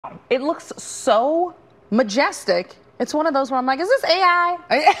It looks so majestic. It's one of those where I'm like, is this AI?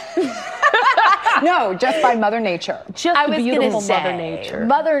 No, just by Mother Nature. Just I was beautiful gonna say, Mother Nature.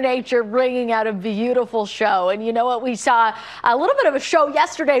 Mother Nature bringing out a beautiful show. And you know what? We saw a little bit of a show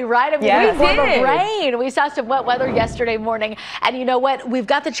yesterday, right? I mean, Yes. we did. Rain. We saw some wet weather yesterday morning. And you know what? We've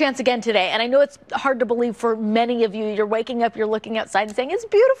got the chance again today. And I know it's hard to believe for many of you. You're waking up, you're looking outside and saying, it's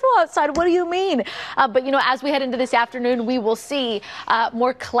beautiful outside. What do you mean? But, you know, as we head into this afternoon, we will see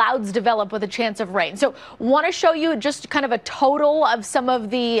more clouds develop with a chance of rain. So want to show you just kind of a total of some of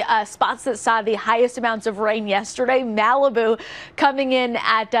the spots that saw the highest amounts of rain yesterday. Malibu coming in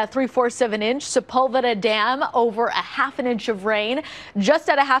at 3/4 of an inch. Sepulveda Dam over a 1/2 inch of rain. Just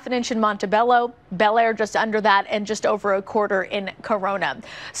at a 1/2 inch in Montebello. Bel Air just under that, and just over a 1/4 in Corona.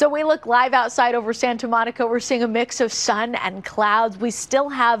 So we look live outside over Santa Monica. We're seeing a mix of sun and clouds. We still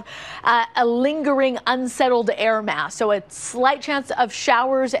have a lingering unsettled air mass. So a slight chance of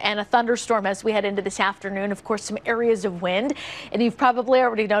showers and a thunderstorm as we head into this afternoon. Of course, some areas of wind. And you've probably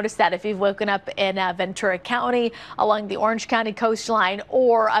already noticed that if you've woken up in Ventura County, along the Orange County coastline,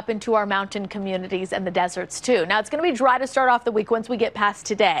 or up into our mountain communities and the deserts too. Now it's going to be dry to start off the week once we get past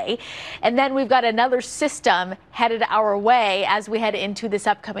today. And then we've got another system headed our way as we head into this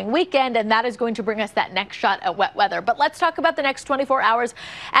upcoming weekend. And that is going to bring us that next shot at wet weather. But let's talk about the next 24 hours.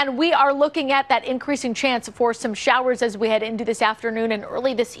 And we are looking at that increasing chance for some showers as we head into this afternoon and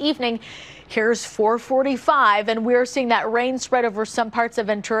early this evening. Here's 4:45, and we're seeing that rain spread over some parts of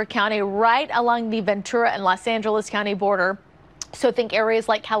Ventura County, right along the Ventura and Los Angeles County border. So think areas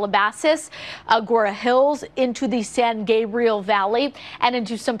like Calabasas, Agoura Hills, into the San Gabriel Valley, and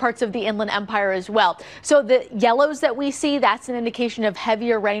into some parts of the Inland Empire as well. So the yellows that we see, that's an indication of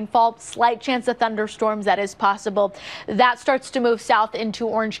heavier rainfall, slight chance of thunderstorms that is possible. That starts to move south into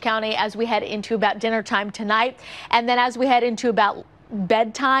Orange County as we head into about dinner time tonight. And then as we head into about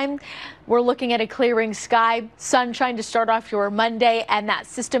bedtime, we're looking at a clearing sky, sunshine to start off your Monday, and that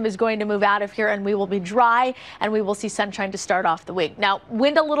system is going to move out of here and we will be dry and we will see sunshine to start off the week. Now,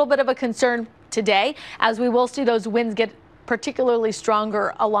 wind a little bit of a concern today, as we will see those winds get particularly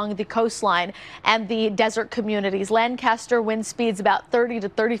stronger along the coastline and the desert communities. Lancaster wind speeds about 30 to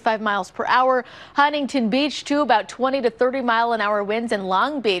 35 miles per hour. Huntington Beach too, about 20 to 30 mile an hour winds, and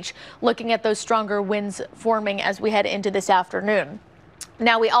Long Beach looking at those stronger winds forming as we head into this afternoon.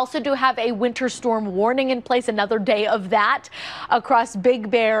 Now, we also do have a winter storm warning in place, another day of that across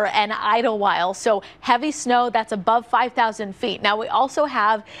Big Bear and Idlewild. So heavy snow that's above 5,000 feet. Now, we also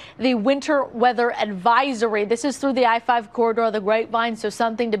have the winter weather advisory. This is through the I-5 corridor, the Grapevine, so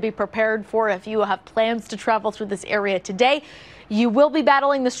something to be prepared for if you have plans to travel through this area today. You will be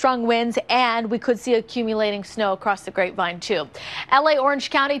battling the strong winds, and we could see accumulating snow across the Grapevine too. LA, Orange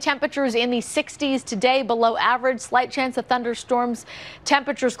County, temperatures in the 60s today, below average, slight chance of thunderstorms,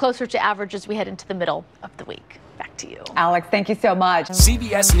 temperatures closer to average as we head into the middle of the week. Back to you. Alex, thank you so much.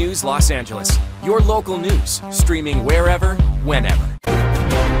 CBS News Los Angeles, your local news, streaming wherever, whenever.